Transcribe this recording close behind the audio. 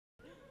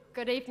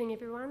Good evening,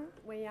 everyone.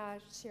 We are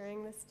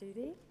sharing this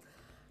duty.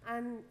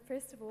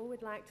 First of all,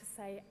 we'd like to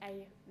say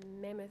a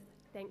mammoth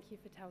thank you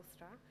for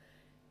Telstra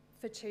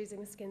for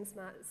choosing Skin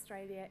Smart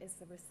Australia as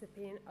the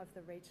recipient of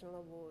the regional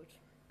award.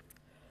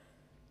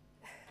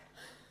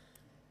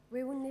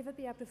 We will never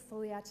be able to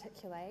fully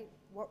articulate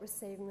what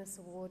receiving this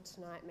award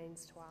tonight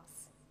means to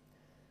us.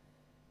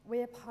 We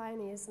are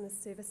pioneers in the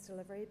service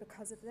delivery.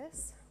 Because of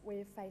this, we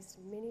have faced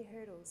many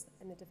hurdles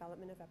in the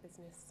development of our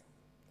business.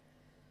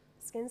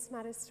 Skin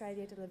Smart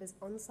Australia delivers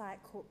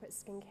on-site corporate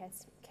skin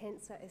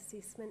cancer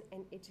assessment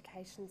and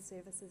education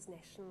services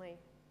nationally.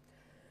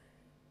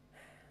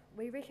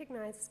 We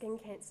recognise skin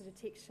cancer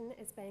detection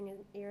as being an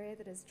area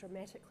that is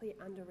dramatically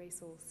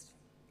under-resourced.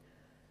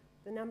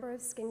 The number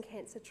of skin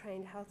cancer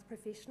trained health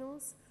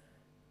professionals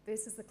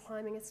versus the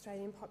climbing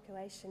Australian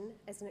population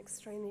is an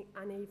extremely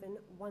uneven,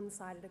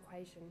 one-sided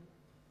equation.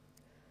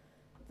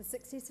 The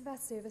success of our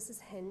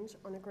services hinge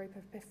on a group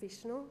of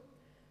professional,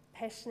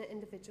 passionate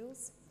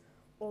individuals,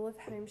 all of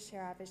whom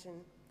share our vision,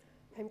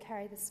 whom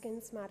carry the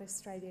Skin Smart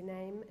Australia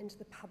name into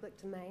the public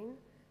domain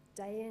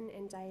day in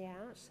and day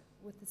out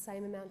with the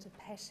same amount of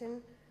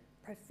passion,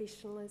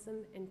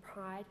 professionalism and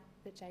pride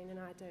that Jane and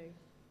I do.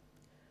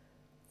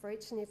 For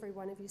each and every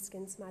one of you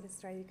Skin Smart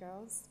Australia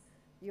girls,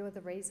 you are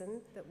the reason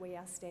that we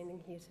are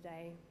standing here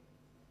today.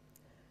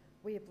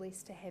 We are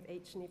blessed to have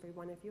each and every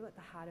one of you at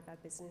the heart of our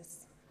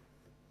business.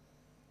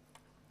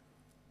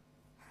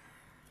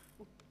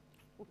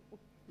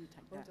 You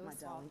take that, my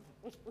darling.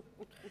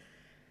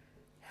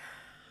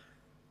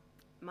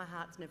 My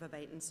heart's never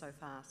beaten so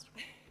fast.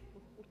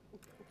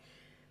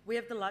 We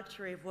have the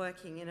luxury of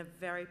working in a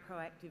very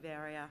proactive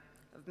area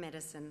of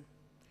medicine.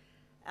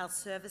 Our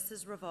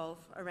services revolve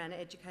around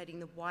educating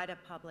the wider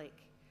public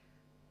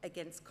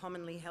against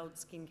commonly held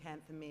skin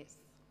cancer myths.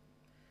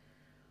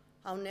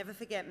 I'll never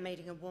forget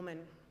meeting a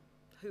woman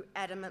who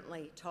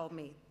adamantly told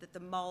me that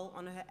the mole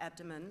on her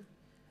abdomen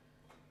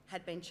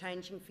had been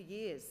changing for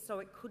years, so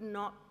it could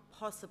not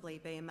possibly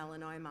be a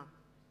melanoma.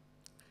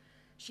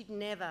 She'd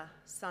never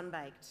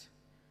sunbaked,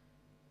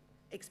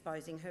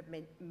 exposing her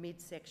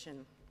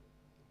midsection.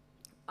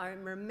 I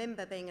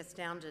remember being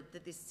astounded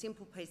that this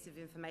simple piece of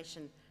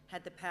information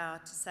had the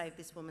power to save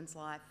this woman's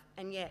life,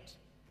 and yet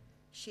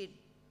she'd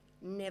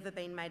never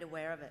been made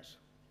aware of it.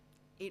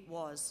 It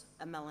was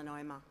a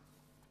melanoma.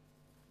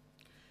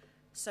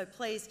 So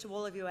please, to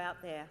all of you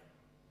out there,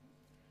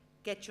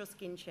 get your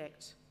skin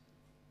checked,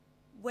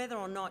 whether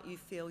or not you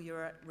feel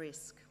you're at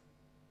risk.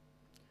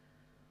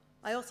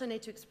 I also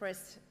need to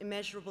express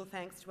immeasurable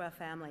thanks to our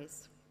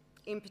families,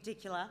 in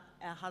particular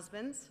our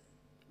husbands,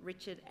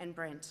 Richard and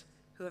Brent,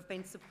 who have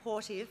been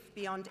supportive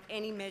beyond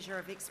any measure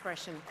of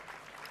expression.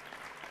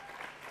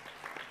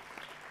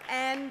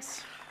 And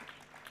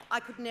I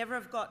could never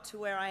have got to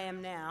where I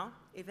am now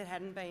if it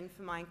hadn't been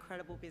for my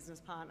incredible business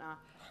partner.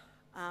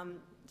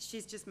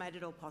 She's just made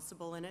it all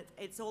possible, and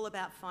it's all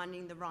about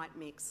finding the right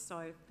mix.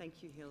 So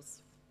thank you,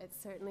 Hills.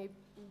 It's certainly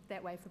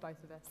that way for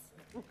both of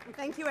us.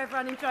 Thank you,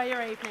 everyone. Enjoy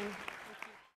your evening.